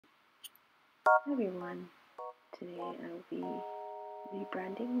Hi everyone, today I will be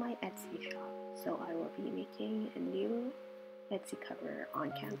rebranding my Etsy shop. So I will be making a new Etsy cover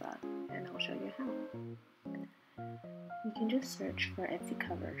on Canva and I'll show you how. You can just search for Etsy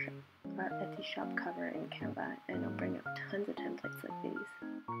cover or Etsy shop cover in Canva and it'll bring up tons of templates like these.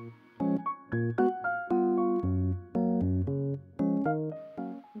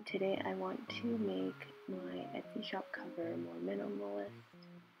 And today I want to make my Etsy shop cover more minimalist.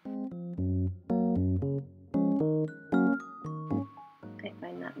 I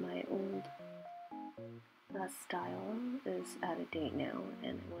find that my old style is out of date now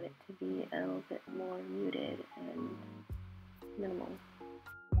and I want it to be a little bit more muted and minimal.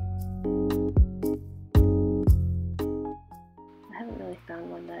 I haven't really found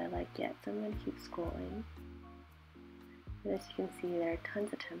one that I like yet, so I'm going to keep scrolling. And as you can see, there are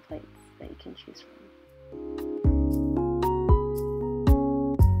tons of templates that you can choose from.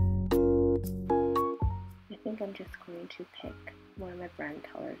 I think I'm just going to pick one of my brand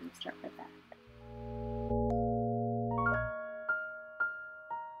colors and start with that.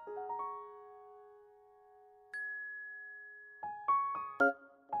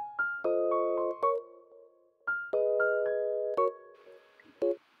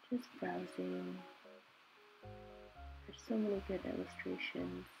 Just browsing. There's so many good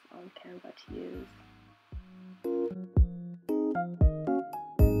illustrations on Canva to use.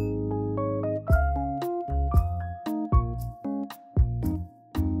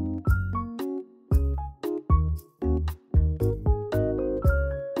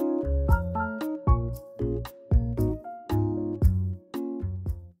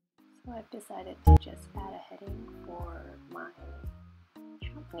 So I've decided to just add a heading for my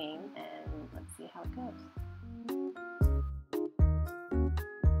shop name and let's see how it goes.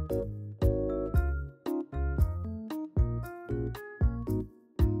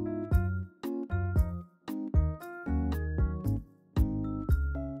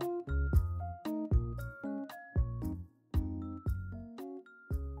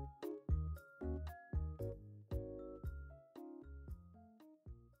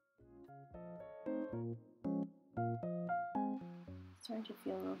 Starting to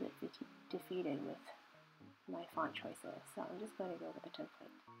feel a little bit defeated with my font choices, so I'm just going to go with the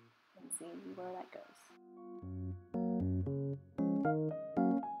template and see where that goes.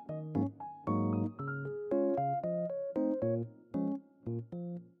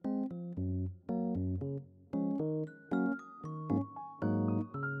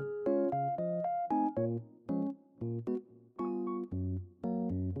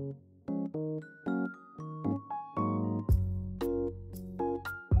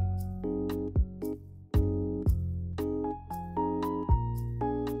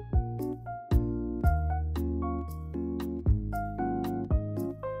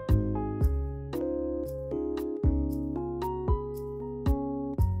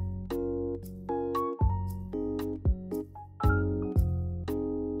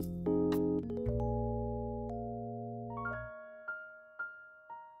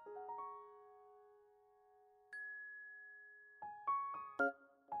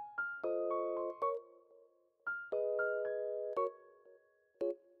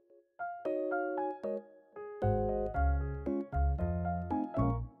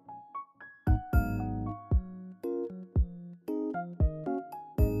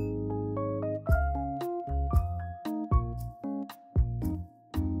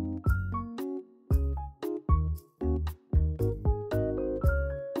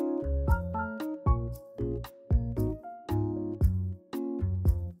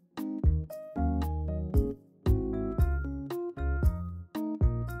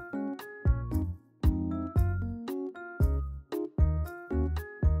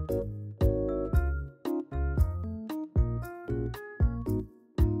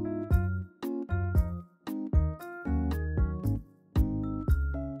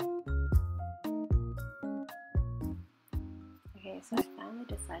 Okay, so I finally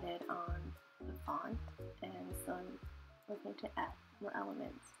decided on the font, and so I'm looking to add more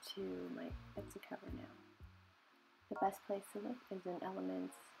elements to my Etsy cover now. The best place to look is in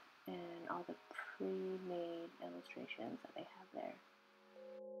Elements and all the pre-made illustrations that they have there.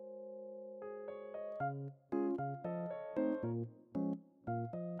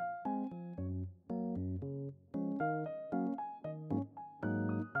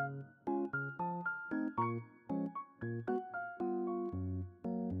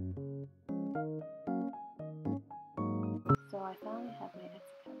 So I finally have my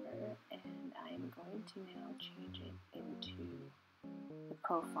Etsy cover and I'm going to now change it into the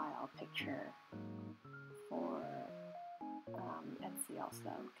profile picture for Etsy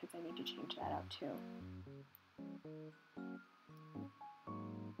also, because I need to change that out too.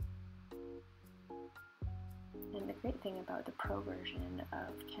 And the great thing about the Pro version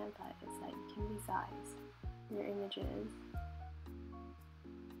of Canva is that you can resize your images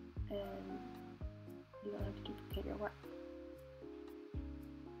and you don't have to duplicate your work.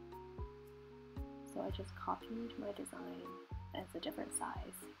 So I just copied my design as a different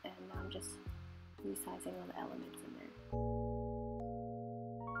size, and now I'm just resizing all the elements in there.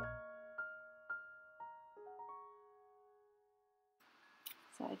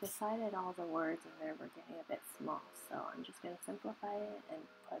 So I decided all the words in there were getting a bit small, so I'm just going to simplify it and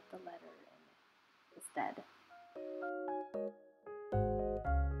put the letter in instead.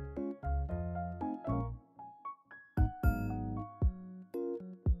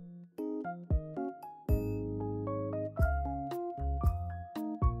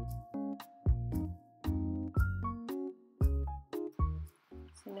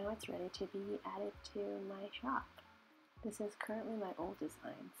 So now it's ready to be added to my shop. This is currently my old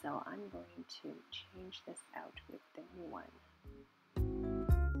design, so I'm going to change this out with the new one.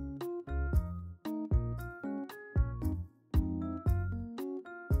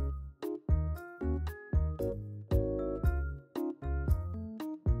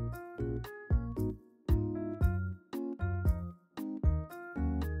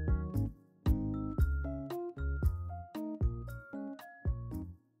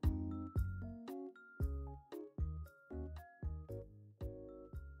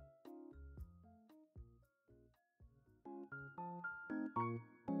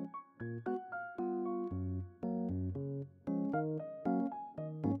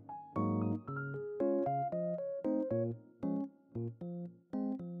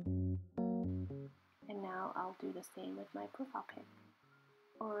 And now I'll do the same with my profile pic,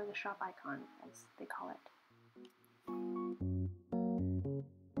 or the shop icon as they call it.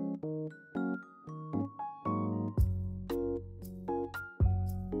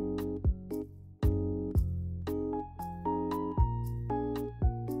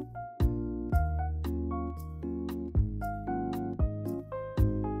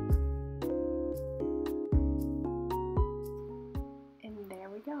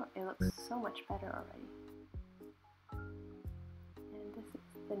 Go. It looks so much better already. And this is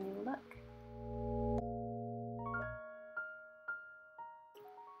the new look.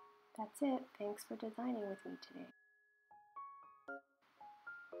 That's it. Thanks for designing with me today.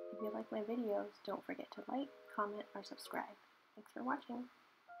 If you like my videos, don't forget to like, comment, or subscribe. Thanks for watching.